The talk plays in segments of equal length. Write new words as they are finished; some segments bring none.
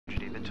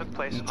took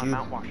place on YouTube.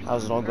 Mount Washington.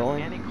 How's it all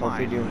going? Andy Hopefully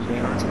Klein you're doing was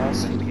charged with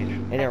fantastic.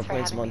 investigation. I never Thanks for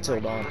played some having me,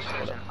 Until Marty. Dawn.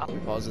 Hold up, let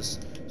me pause this.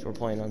 So we're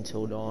playing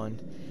Until Dawn.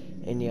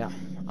 And yeah,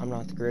 I'm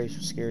not the greatest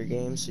with scary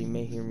games, so you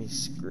may hear me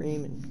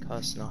scream and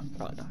cuss. No,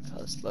 probably not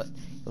cuss, but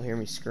you'll hear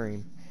me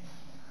scream.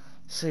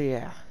 So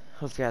yeah,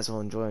 hope you guys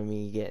will enjoy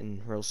me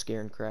getting real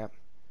scared and crap.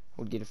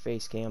 I would get a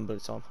face cam, but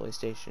it's on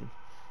PlayStation,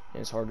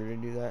 and it's harder to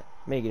do that.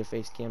 May get a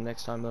face cam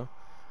next time though.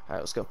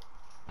 Alright, let's go.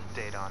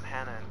 Date on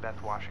Hannah and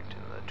Beth Washington,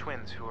 the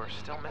twins who are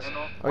still missing.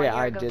 Oh yeah, 1 year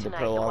I ago did the tonight,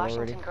 prologue the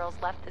Washington already. girls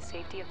left the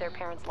safety of their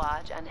parents'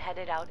 lodge and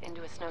headed out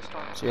into a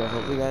snowstorm. So yeah,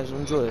 hopefully you guys will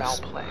enjoy Foul this.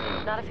 play.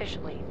 Not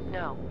officially,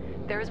 no.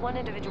 There is one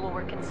individual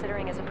we're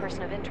considering as a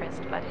person of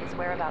interest, but his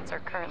whereabouts are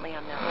currently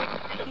unknown.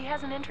 He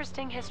has an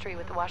interesting history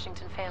with the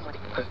Washington family.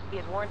 He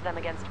had warned them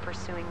against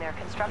pursuing their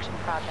construction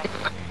project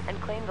and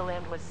claimed the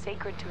land was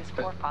sacred to his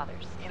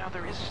forefathers. You know,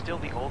 there is still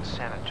the old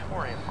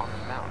sanatorium on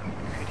the mountain.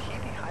 Could he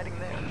be hiding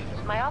there?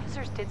 My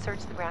officers did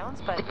search the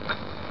grounds, but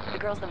the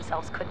girls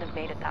themselves couldn't have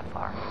made it that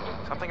far.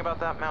 Something about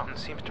that mountain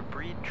seems to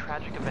breed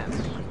tragic events.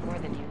 More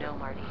than you know,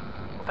 Marty.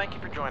 Well, thank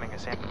you for joining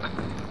us, Andy.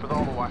 With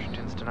all the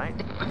Washingtons tonight,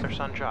 their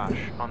son Josh,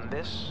 on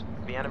this,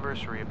 the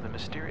anniversary of the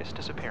mysterious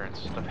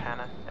disappearance of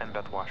Hannah and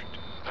Beth Washington.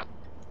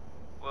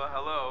 Well,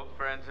 hello,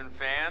 friends and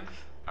fans.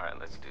 All right,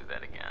 let's do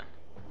that again.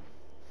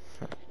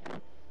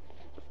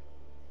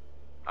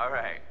 All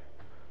right.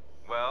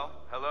 Well,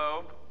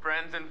 hello,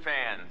 friends and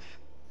fans.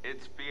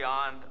 It's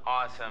beyond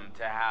awesome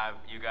to have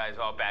you guys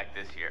all back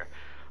this year.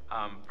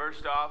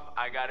 First off,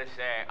 I gotta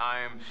say, I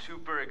am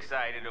super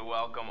excited to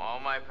welcome all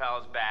my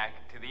pals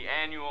back to the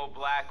annual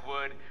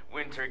Blackwood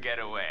Winter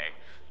Getaway.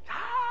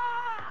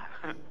 Ah!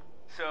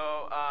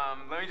 So,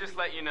 let me just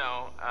let you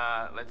know,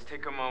 let's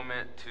take a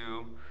moment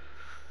to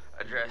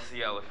address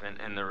the elephant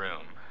in the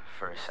room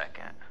for a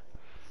second.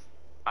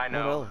 I What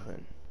know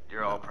elephant?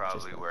 you're all No,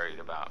 probably just- worried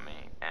about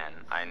me, and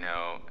I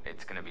know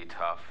it's gonna be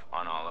tough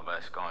on all of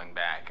us going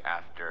back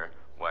after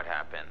what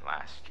happened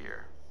last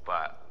year,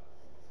 but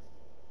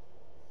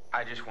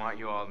I just want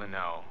you all to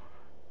know,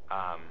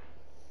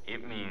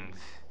 it means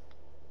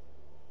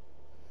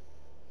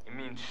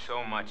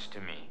so much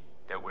to me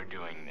that we're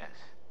doing this,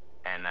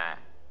 and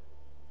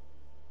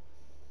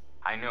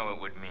I know it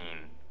would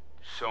mean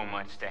so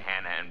much to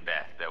Hannah and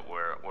Beth that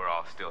we're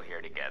all still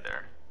here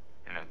together,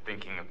 you know,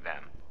 thinking of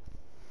them.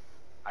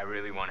 I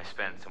really want to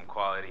spend some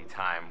quality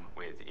time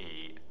with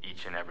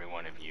each and every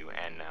one of you,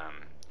 and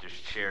just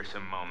share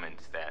some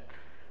moments that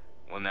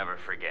we'll never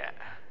forget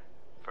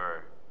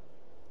for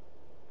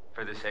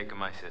the sake of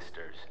my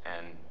sisters,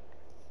 and,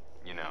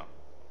 you know.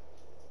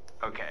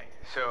 Okay,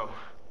 so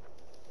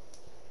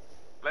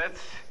let's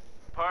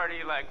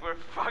party like we're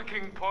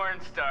fucking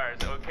porn stars,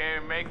 okay?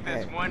 Make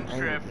this Hey, one I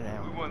trip need to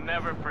know. we will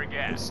never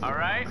forget, It's all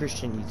right?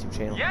 Christian YouTube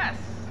channel. Yes!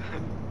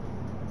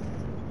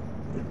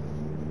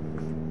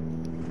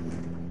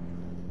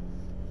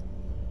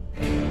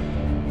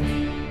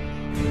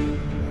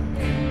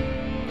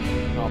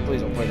 Oh,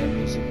 please don't play that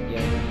music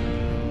again.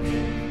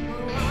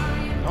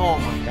 Oh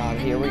my god,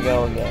 here we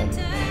go again.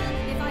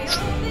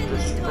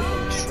 This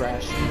freaking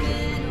trash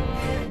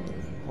music.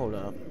 Hold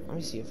up. Let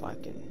me see if I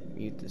can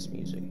mute this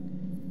music.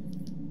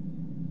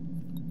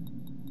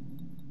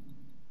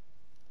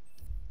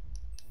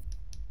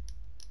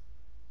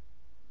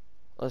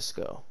 Let's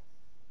go.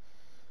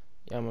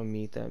 Yeah, I'm gonna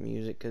mute that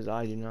music because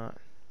I do not.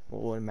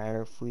 Well, it wouldn't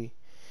matter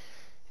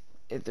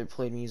if they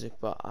played music,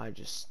 but I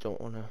just don't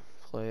want to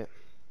play it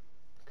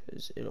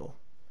because it'll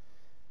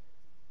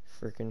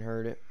freaking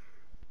hurt it.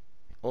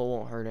 Well, it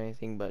won't hurt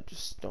anything, but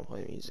just don't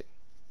play music.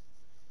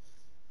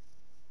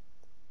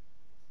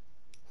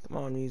 Come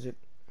on, music.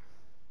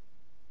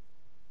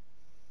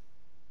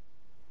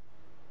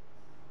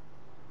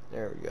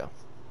 There we go.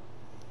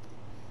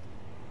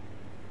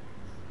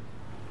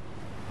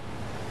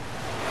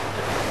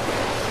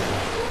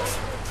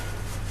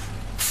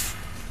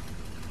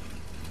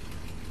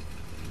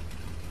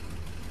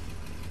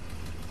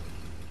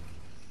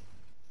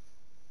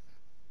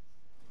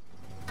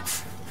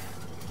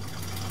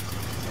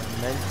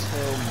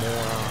 Memento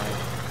Mori.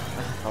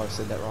 I probably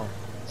said that wrong.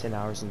 10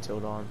 hours until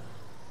dawn.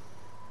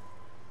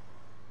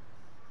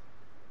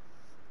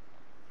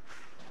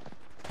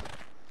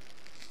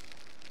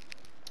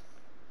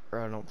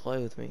 Bro, don't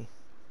play with me.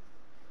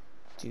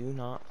 Do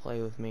not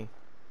play with me.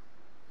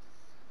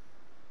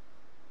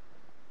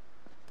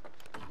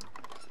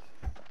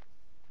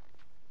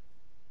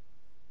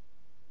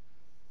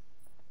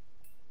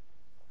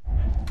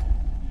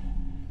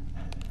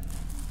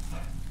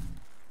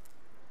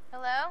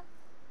 Hello?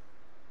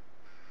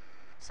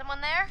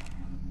 Someone there?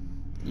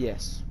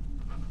 Yes.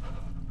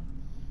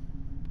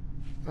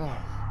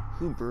 Oh,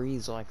 who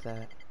breathes like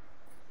that?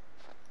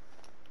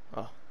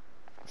 Oh,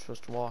 I'm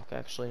supposed to walk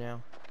actually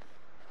now.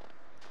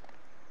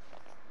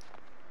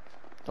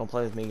 Don't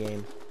play with me,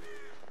 game.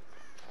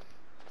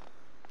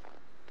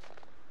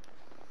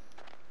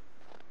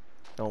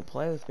 Don't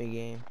play with me,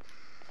 game.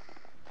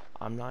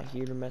 I'm not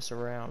here to mess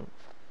around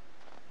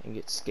and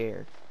get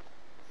scared.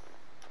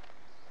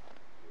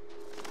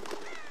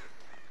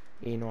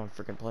 You know I'm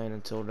freaking playing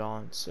Until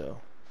Dawn, so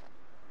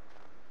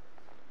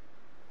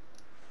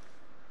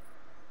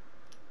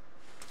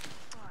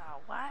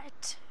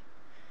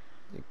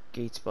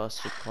Gate's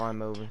busted.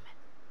 Climb over.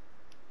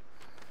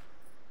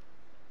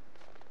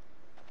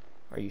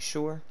 Are you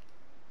sure?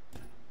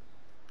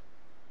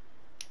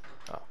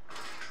 Oh.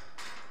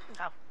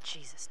 Oh,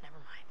 Jesus, never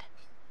mind.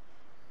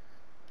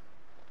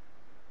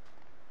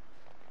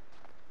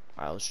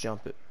 Alright, let's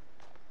jump it.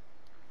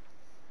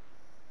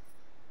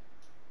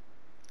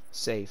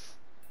 Safe.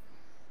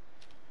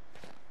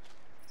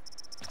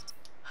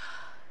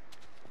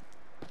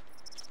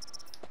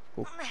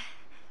 Ooh.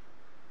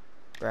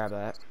 Grab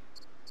that.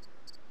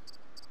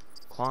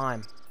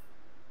 Climb.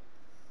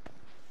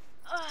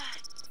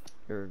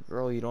 You're a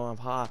girl, you don't have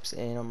hops,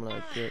 and I'm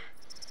gonna get...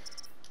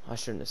 I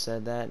shouldn't have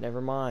said that,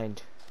 never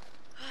mind.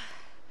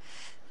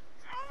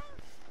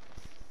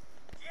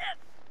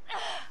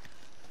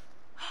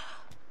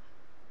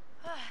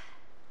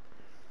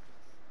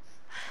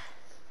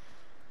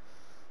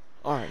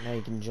 Alright, now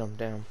you can jump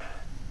down.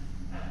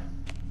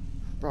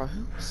 Bro,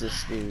 who is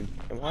this dude?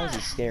 And why is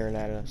he staring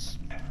at us?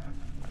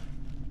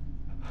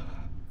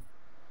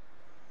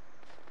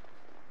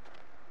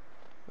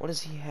 What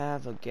does he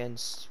have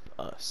against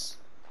us?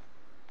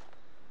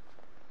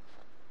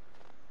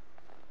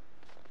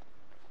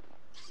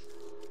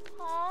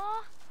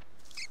 Aw.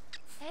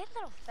 Hey,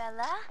 little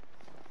fella.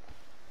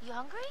 You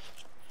hungry?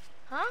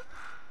 Huh?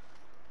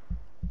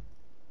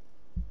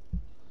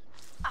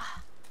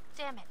 Ah,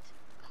 damn it.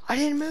 I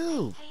didn't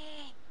move!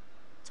 Hey,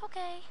 it's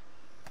okay.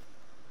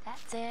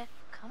 That's it.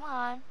 Come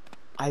on.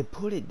 I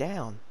put it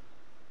down.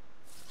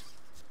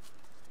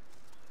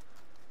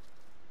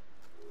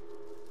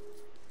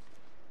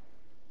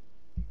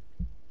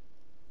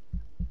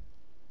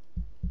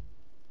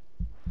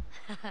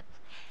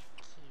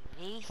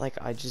 Cutie. Like,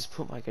 I just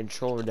put my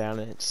controller down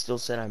and it still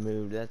said I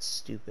moved. That's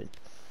stupid.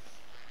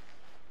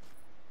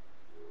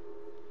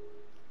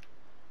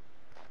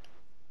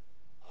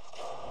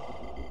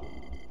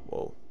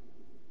 Whoa.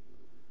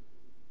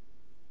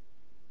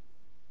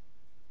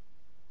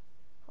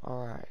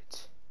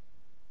 Alright.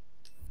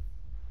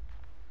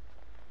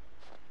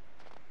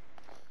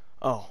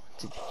 Oh,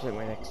 to check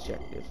my next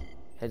objective.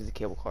 Head to the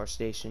cable car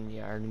station.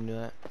 Yeah, I already knew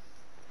that.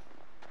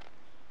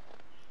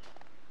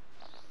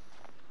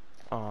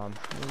 How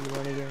do you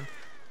run again?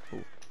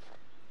 Ooh.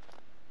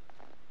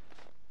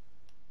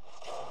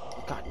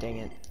 God dang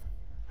it.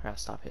 I gotta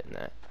stop hitting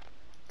that.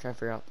 Try to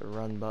figure out the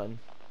run button.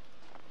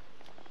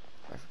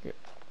 I forget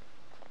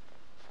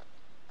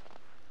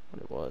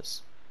what it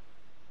was.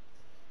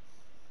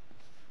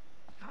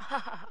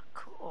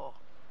 Cool.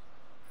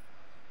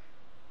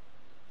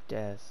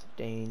 Death,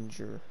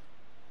 danger.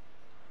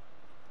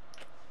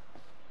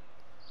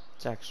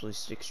 It actually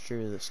sticks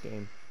true to this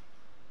game.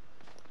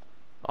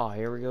 Oh,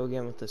 here we go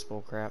again with this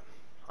bullcrap.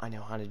 I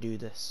know how to do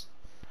this.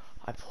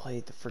 I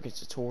played the freaking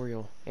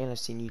tutorial, and I've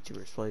seen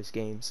YouTubers play this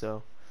game,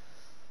 so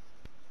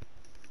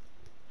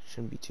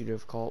shouldn't be too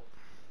difficult.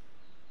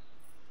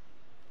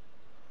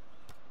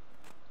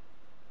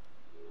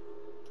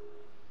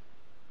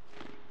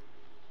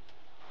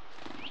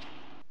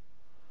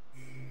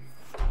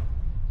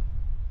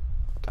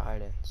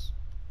 Guidance.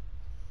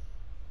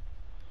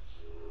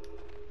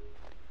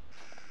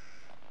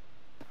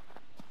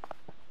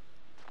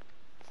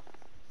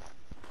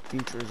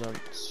 Future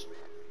results.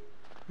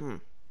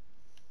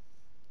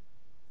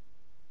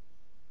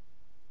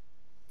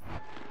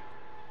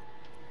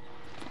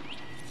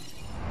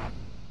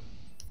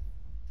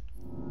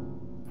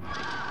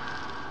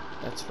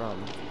 That's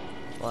from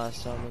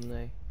last time when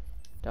they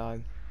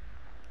died.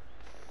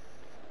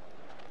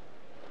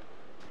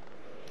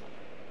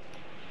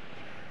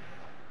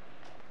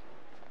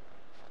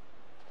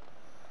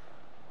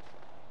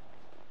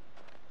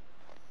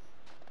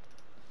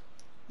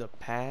 The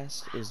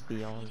past is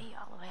beyond Lady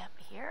all the way up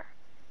here.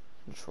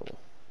 control.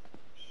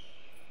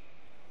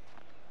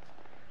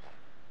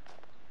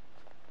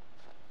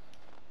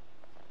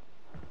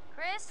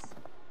 Chris,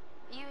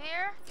 are you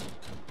here?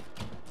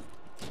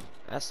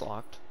 That's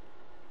locked.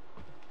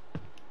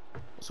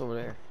 What's over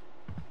there?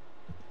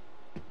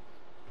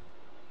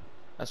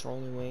 That's our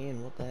only way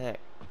in. What the heck?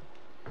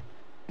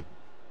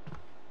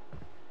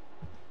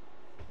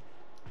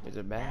 Is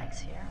it back?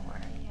 Bag's here. Where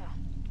are you?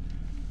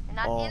 You're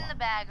not Oh. in the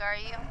bag, are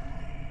you?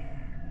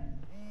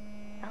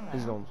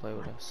 He's Hello. gonna play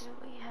with What us. do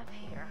we have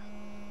here?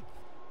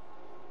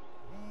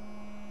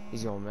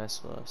 He's gonna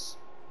mess with us.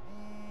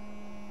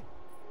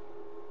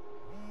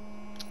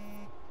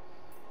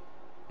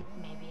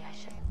 Maybe I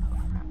shouldn't poke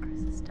around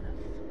Chris's stuff.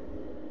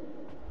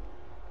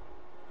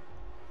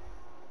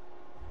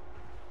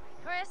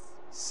 Chris?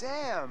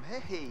 Sam,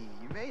 hey,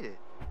 you made it.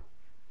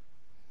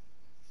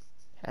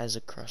 Has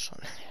a crush on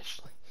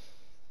Ashley.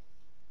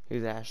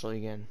 Who's Ashley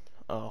again?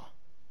 Oh,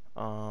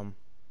 I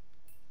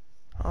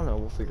don't know.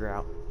 We'll figure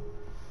out.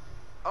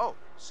 Oh,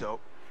 so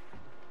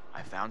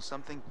I found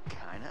something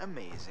kind of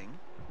amazing.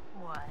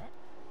 What?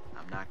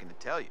 I'm not gonna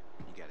tell you.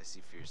 You gotta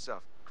see for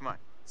yourself. Come on,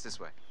 it's this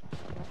way.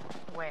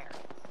 Where?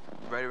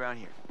 Right around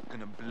here.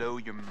 Gonna blow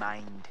your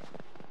mind.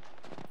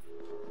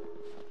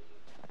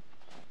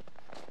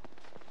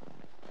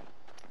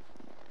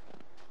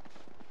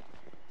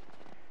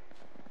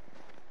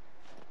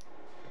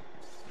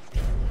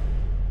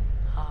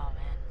 Oh,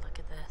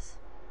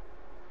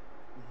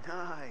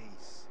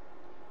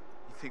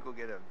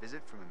 get a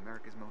visit from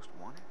America's Most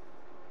Wanted?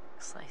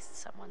 Looks like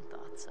someone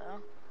thought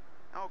so.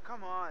 Oh,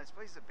 come on. This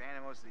place is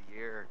abandoned most of the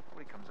year.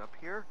 Nobody comes up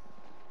here.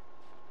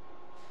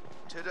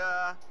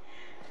 Ta-da!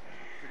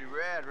 Pretty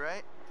rad,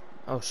 right?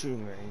 Oh,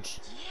 shooting range.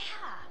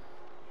 Yeah.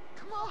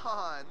 Come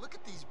on, look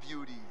at these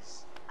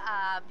beauties.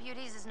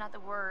 Beauties is not the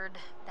word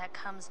that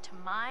comes to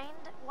mind.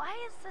 Why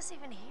is this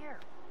even here?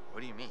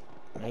 What do you mean?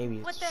 Maybe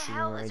it's What a the shooting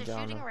hell range. is a I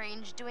don't shooting know.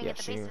 range doing Yeah, at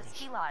the base shooting of the range.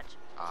 ski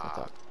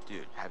lodge?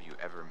 Dude, have you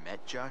ever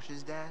met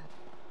Josh's dad?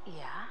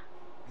 Yeah.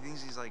 He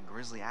thinks he's like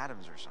Grizzly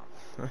Adams or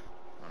something.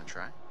 Wanna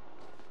try?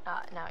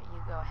 No,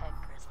 you go ahead,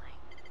 Grizzly.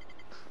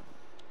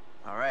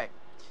 All right,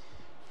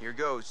 here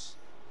goes.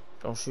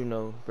 Don't shoot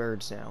no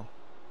birds now.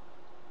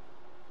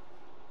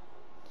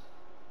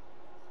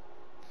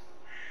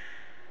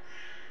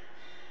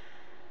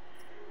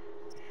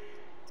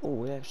 Oh,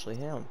 we actually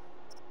hit him.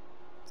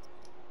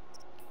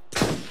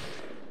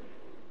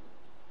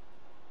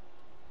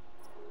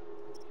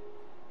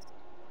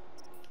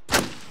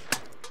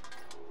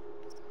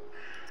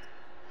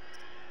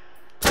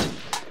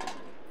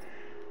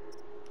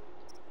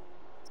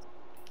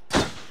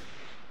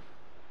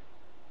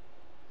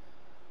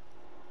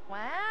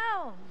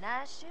 Wow,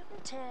 nice shooting,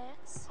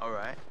 Tex. All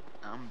right,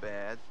 I'm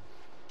bad.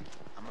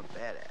 I'm a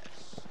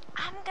badass.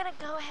 I'm gonna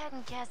go ahead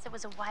and guess it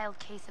was a wild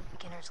case of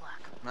beginner's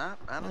luck. Nah,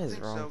 I What don't is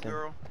think wrong so, with him?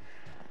 girl.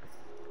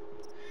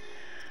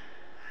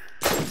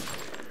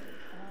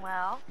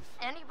 Well,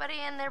 anybody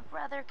and their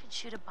brother could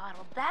shoot a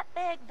bottle that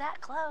big, that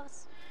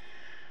close.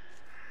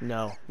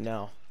 No,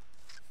 no.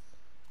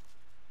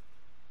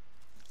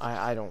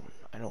 I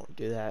don't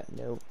do that.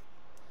 Nope.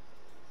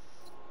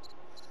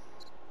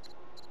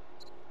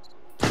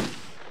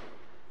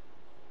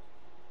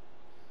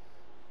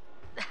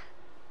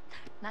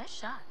 Nice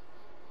shot.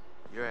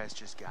 Your ass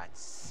just got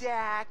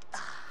sacked.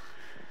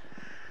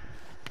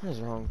 What is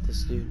wrong with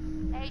this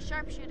dude? Hey,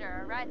 sharpshooter,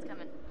 our ride's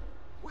coming.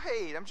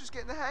 Wait, I'm just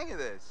getting the hang of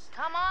this.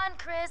 Come on,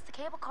 Chris, the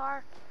cable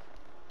car.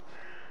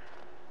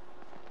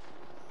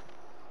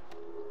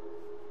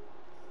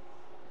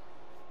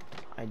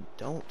 I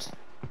don't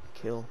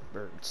kill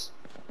birds.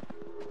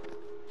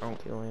 I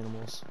don't kill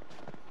animals.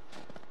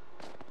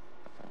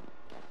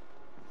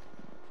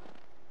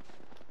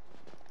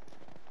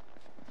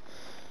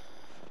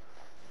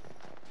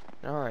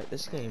 Alright,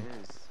 this game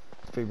It is. is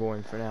pretty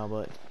boring for now,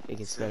 but it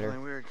gets It's better.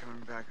 definitely weird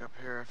coming back up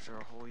here after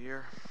a whole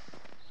year.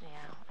 Yeah,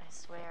 I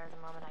swear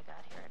the moment I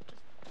got here, it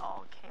just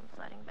all came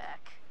flooding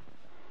back.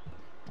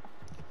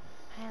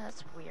 Man,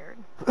 that's weird.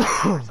 The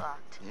door's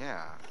locked.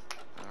 Yeah.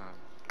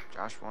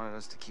 Josh wanted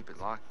us to keep it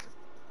locked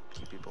to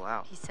keep people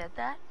out. He said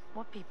that?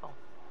 What people?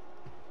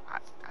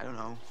 I don't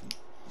know.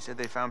 He said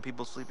they found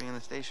people sleeping in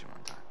the station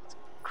one time.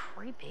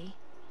 Creepy.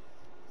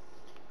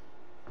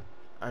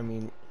 I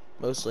mean,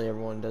 mostly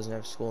everyone doesn't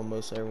have school, and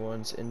mostly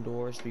everyone's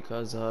indoors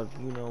because of,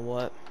 you know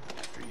what?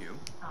 For you?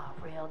 Oh,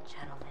 real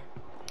gentleman.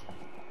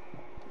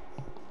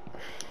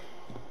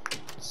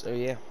 So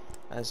yeah,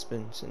 I've just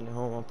been sitting at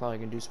home. I'm probably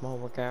gonna do some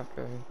homework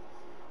after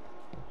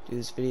I do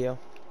this video.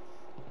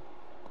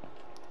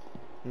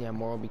 And yeah,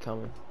 more will be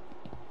coming.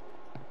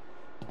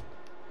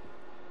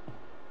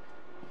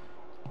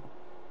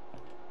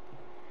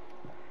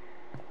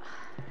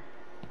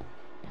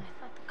 And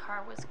I thought the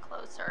car was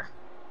closer.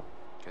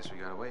 Guess we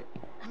gotta wait.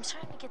 I'm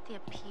starting to get the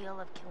appeal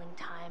of killing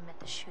time at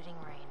the shooting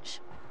range.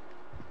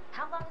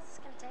 How long is this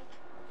gonna take?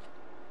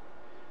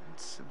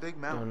 It's a big I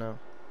mountain. don't know.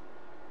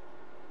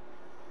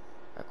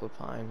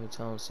 Equipine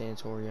Hotel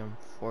Sanatorium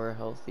for a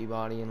healthy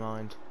body and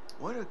mind.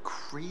 What a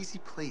crazy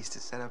place to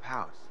set up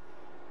house.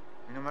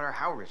 I mean, no matter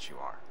how rich you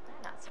are.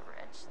 They're not so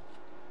rich.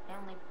 They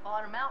only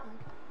bought a mountain.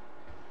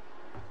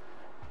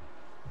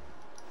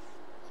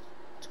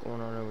 What's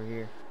going on over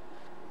here?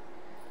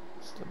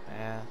 It's the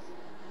bath.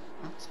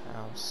 It's a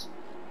house.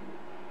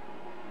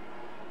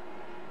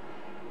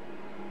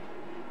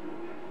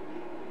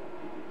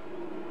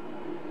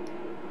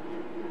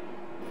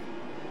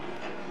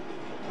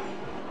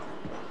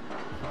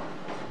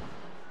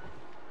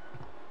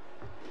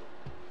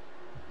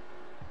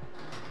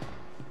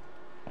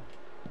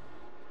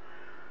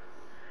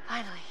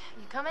 Finally,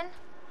 you coming?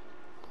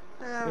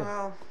 Yeah,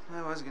 well,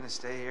 I was gonna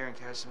stay here and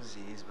catch some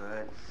Z's,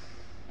 but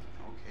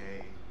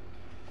okay.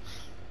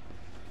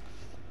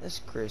 This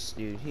Chris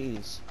dude,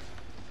 he's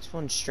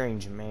one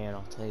strange man,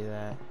 I'll tell you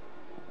that.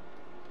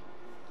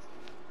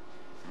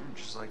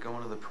 Just like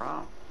going to the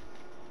prom.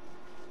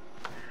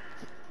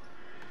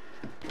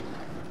 Here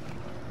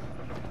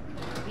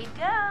we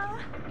go.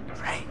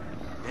 Right.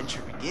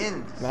 Adventure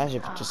begins.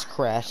 Imagine if it just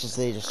crashes,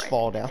 they just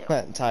fall down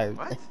that entire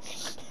What?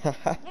 thing.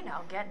 You know,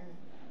 getting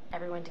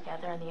everyone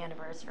together on the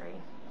anniversary.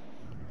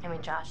 I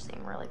mean, Josh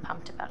seemed really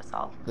pumped about us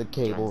all The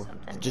doing cable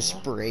something, just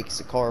didn't he? breaks,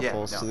 the car Yeah,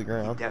 falls no, to the he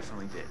ground.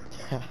 definitely did.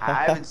 I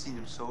haven't seen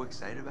him so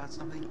excited about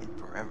something in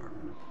forever.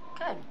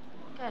 Good,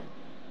 good.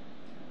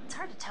 It's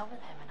hard to tell with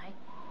him, and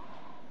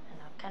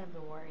I've kind of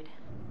been worried.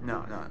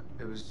 No,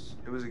 it was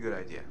a good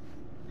idea.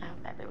 I hope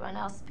everyone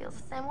else feels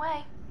the same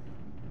way.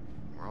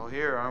 We're all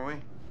here, aren't we?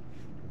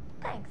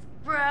 Thanks,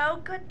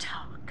 bro. Good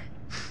talk.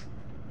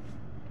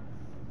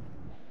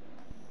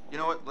 You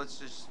know what? Let's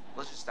just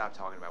stop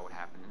talking about what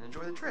happened and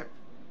enjoy the trip.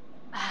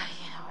 You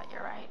know what,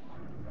 you're right.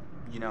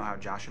 You know how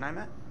Josh and I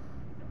met?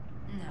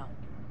 No.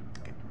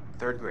 Okay,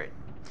 3rd grade.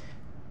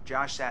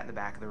 Josh sat in the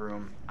back of the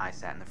room, I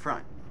sat in the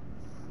front.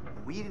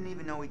 We didn't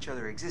even know each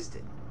other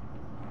existed.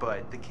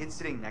 But the kid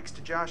sitting next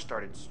to Josh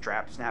started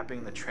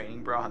strap-snapping the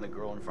training bra on the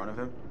girl in front of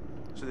him.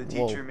 So the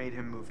teacher made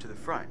him move to the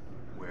front,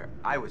 where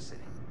I was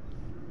sitting.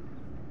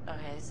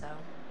 Okay, so?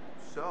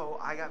 So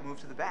I got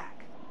moved to the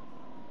back.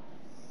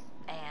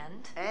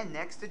 And? And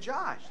next to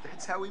Josh.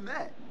 That's how we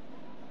met.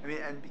 I mean,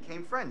 and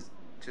became friends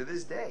to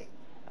this day.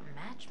 A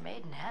match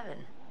made in heaven.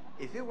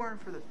 If it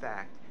weren't for the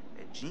fact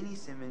that Jeannie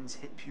Simmons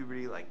hit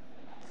puberty like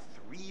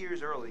 3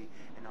 years early,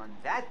 and on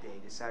that day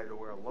decided to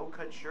wear a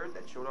low-cut shirt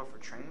that showed off her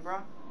training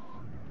bra,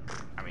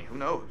 I mean, who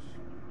knows?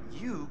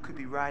 You could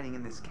be riding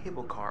in this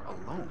cable car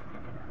alone.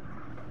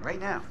 Right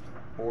now.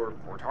 Or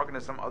talking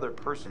to some other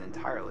person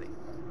entirely.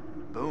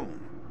 Boom.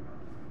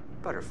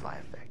 Butterfly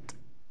effect.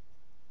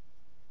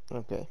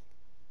 Okay.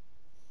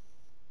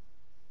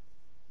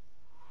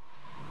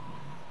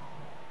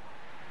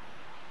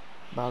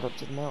 About up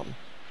to the mountain.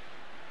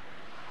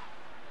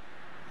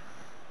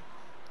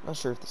 Not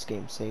sure if this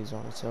game saves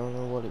on its own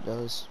or what it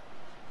does.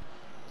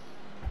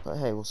 But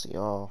hey, we'll see.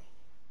 Oh.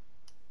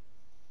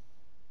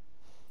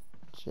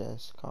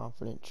 Just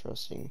confident,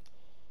 trusting,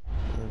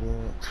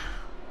 perseverance.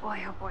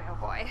 Boy, oh boy, oh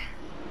boy.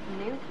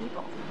 New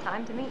people.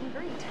 Time to meet and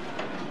greet.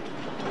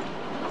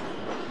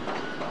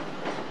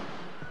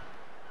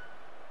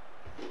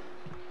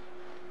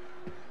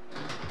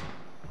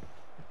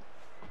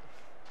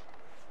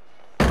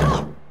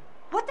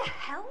 What the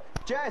hell?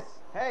 Jess,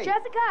 hey!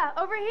 Jessica,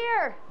 over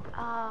here!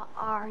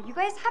 Are you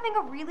guys having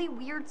a really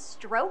weird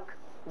stroke?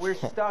 We're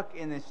stuck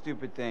in this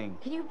stupid thing.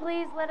 Can you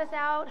please let us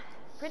out?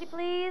 Pretty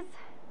please?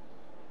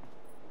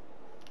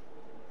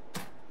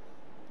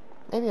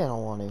 Maybe I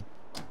don't want to.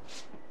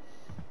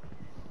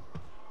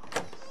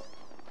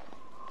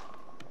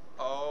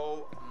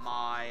 Oh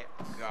my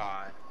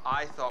god.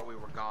 I thought we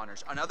were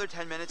goners. Another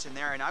 10 minutes in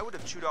there and I would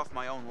have chewed off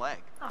my own leg.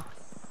 Oh,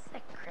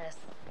 sick, Chris.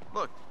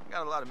 Look, I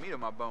got a lot of meat on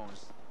my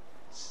bones.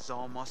 This is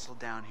all muscle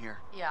down here.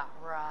 Yeah,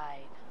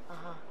 right.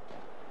 Uh-huh.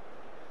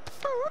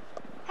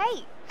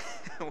 Hey!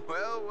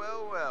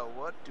 Well,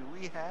 what do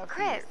we have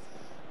Chris. here?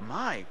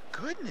 My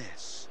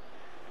goodness.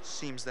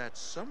 Seems that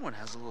someone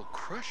has a little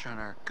crush on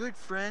our good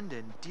friend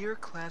and dear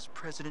class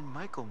president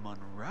Michael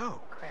Monroe.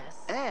 Chris.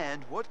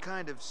 And what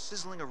kind of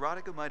sizzling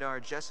erotica might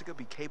our Jessica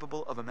be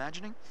capable of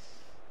imagining?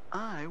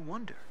 I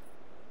wonder.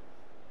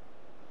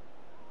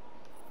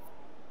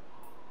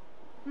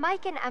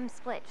 Mike and Em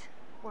split.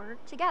 We're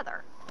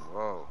together.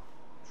 Whoa,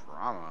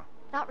 drama.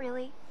 Not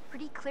really.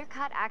 Pretty clear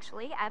cut,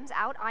 actually. Em's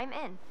out, I'm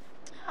in.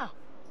 Oh.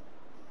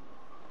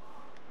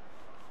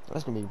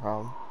 That's gonna be a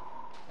problem.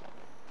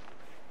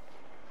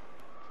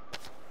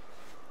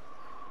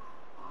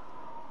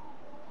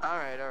 All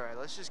right,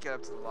 let's just get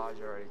up to the lodge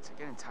already. It's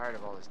getting tired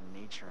of all this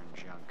nature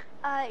and junk.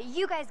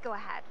 You guys go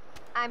ahead.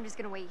 I'm just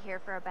gonna wait here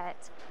for a bit.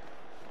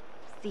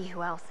 See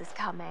who else is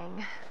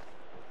coming.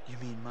 You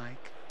mean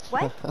Mike?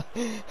 What?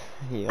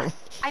 Yeah.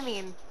 I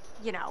mean,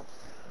 you know,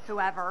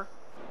 whoever.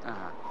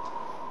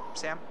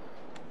 Sam?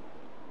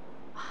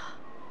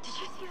 Did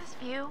you see this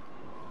view?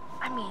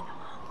 I mean,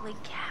 holy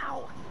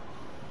cow.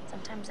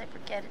 Sometimes I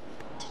forget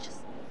to just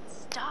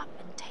stop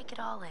and take it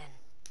all in.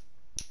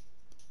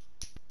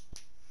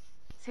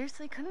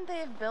 Seriously, couldn't they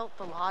have built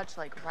the lodge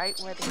like right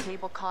where the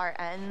cable car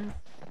ends?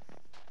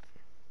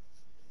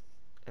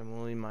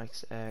 Emily,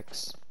 Mike's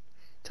ex.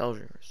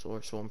 Intelligent,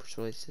 resourceful, and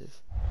persuasive.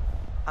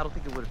 I don't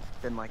think it would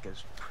have been like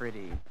as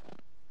pretty,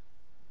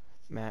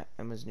 Matt,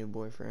 Emma's new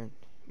boyfriend.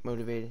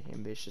 Motivated,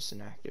 ambitious,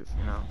 and active.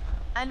 you know.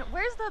 And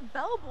where's the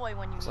bellboy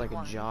when you It's need like a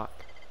one? jock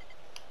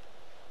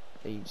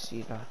that you'd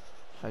see at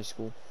high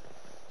school.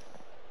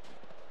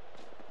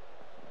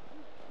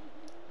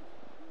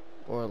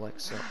 Or like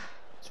so.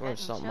 Sort of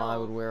Getting something I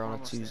would chills. wear on a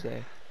Almost there.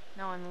 Tuesday.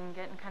 No, I mean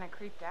getting kind of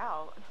creeped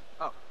out.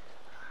 Oh,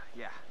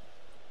 yeah.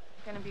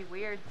 Gonna be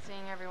weird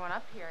seeing everyone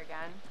up here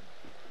again.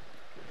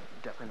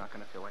 Definitely not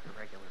gonna feel like a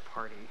regular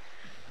party.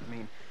 I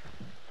mean,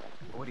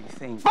 what do you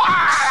think?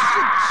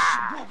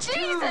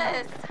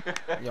 Jesus!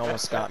 You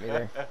almost got me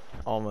there.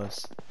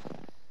 Almost.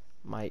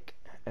 Mike,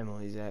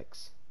 Emily's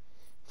ex.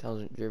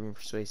 Intelligent, driven,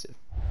 persuasive.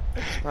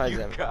 Surprised You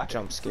that guys.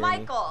 jump scared me.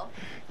 Michael!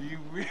 You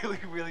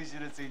really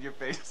should have seen your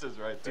faces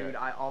right there. Dude,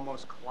 I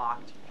almost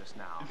clocked you just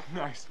now.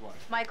 Nice one.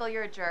 Michael,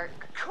 you're a jerk.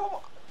 Come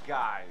on.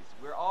 Guys,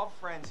 we're all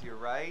friends here,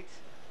 right?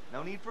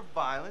 No need for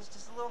violence,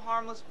 just a little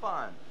harmless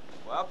fun.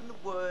 We're up in the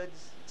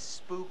woods, it's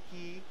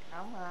spooky.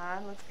 Come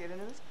on, let's get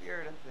into the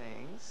spirit of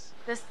things.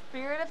 The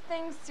spirit of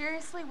things?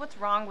 Seriously, what's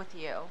wrong with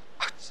you?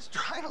 Just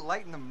trying to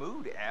lighten the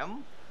mood,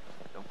 Em.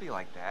 Don't be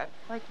like that.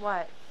 Like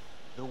what?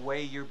 The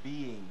way you're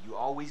being, you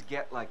always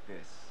get like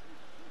this.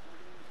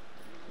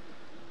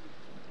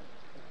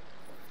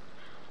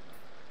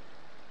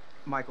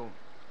 Michael,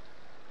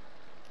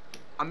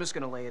 I'm just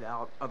gonna lay it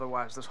out.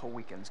 Otherwise, this whole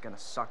weekend's gonna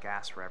suck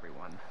ass for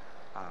everyone.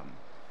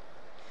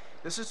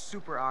 This is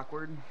super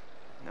awkward,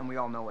 and we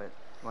all know it.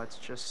 Let's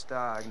just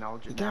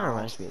acknowledge He it kinda now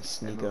reminds me of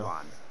and Sneeko. move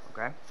on,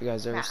 Okay? If you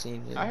guys ever Yeah.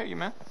 seen it. I hear you,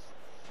 man.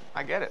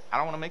 I get it. I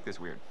don't want to make this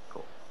weird.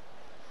 Cool.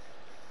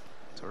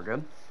 So we're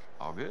good?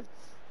 All good?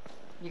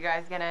 You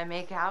guys gonna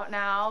make out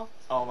now?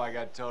 Oh my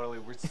god, totally.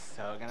 We're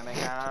so gonna make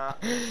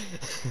out.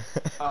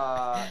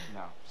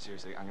 No,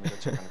 seriously. I'm gonna go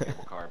check on the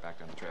cable car back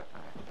down the trip.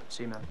 All right.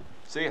 See you, man.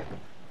 See ya.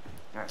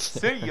 All right.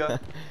 See ya.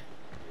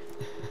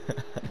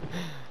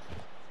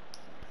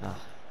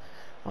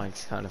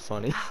 Mike's kind of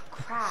funny. Oh,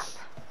 crap.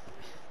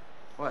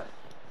 What?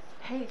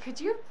 Hey,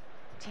 could you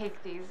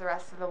take these the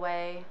rest of the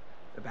way?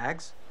 The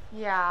bags?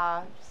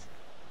 Yeah, just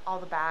all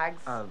the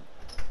bags.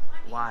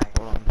 Why?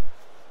 Hold on.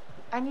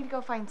 I need to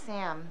go find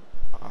Sam.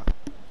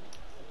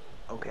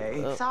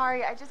 Okay.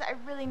 Sorry, I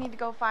really need to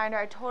go find her.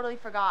 I totally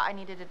forgot I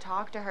needed to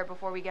talk to her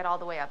before we get all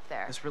the way up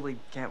there. This really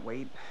can't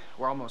wait.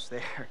 We're almost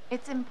there.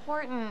 It's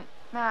important.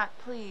 Matt,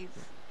 please.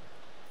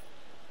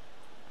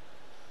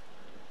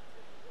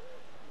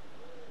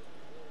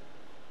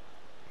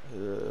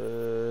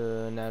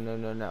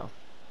 No.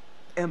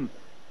 Em,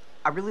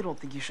 I really don't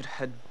think you should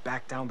head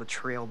back down the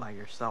trail by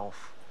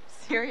yourself.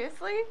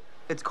 Seriously?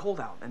 It's cold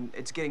out, and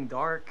it's getting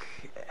dark.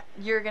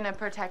 You're gonna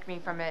protect me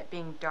from it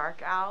being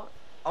dark out?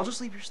 I'll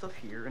just leave your stuff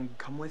here and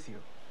come with you.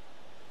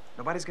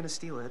 Nobody's gonna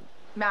steal it.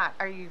 Matt,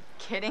 are you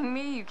kidding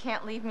me? You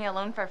can't leave me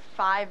alone for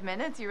 5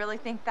 minutes? You really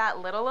think that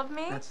little of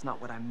me? That's not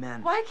what I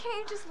meant. Why can't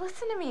you just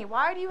listen to me?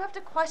 Why do you have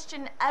to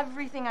question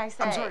everything I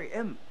say? I'm sorry,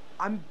 Em.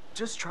 I'm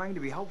just trying to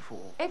be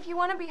helpful. If you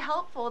want to be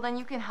helpful, then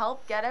you can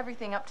help get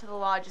everything up to the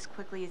lodge as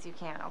quickly as you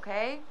can,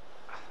 okay?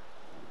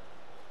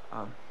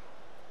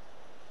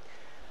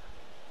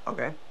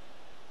 Okay.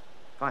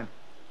 Fine.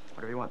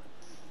 Whatever you want.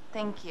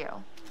 Thank you.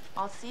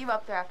 I'll see you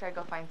up there after I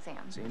go find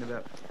Sam. See you in a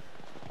bit.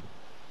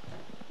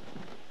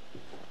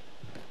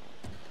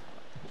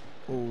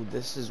 Oh,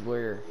 this is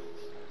where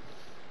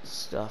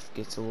stuff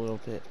gets a little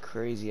bit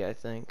crazy, I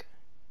think,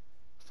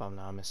 if I'm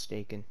not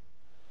mistaken.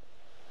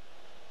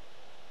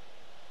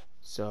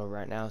 So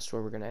right now that's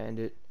where we're gonna end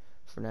it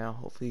for now.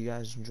 Hopefully you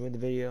guys enjoyed the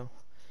video,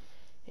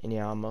 and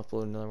yeah, I'm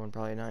uploading another one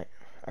probably tonight.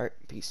 Alright,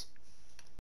 peace.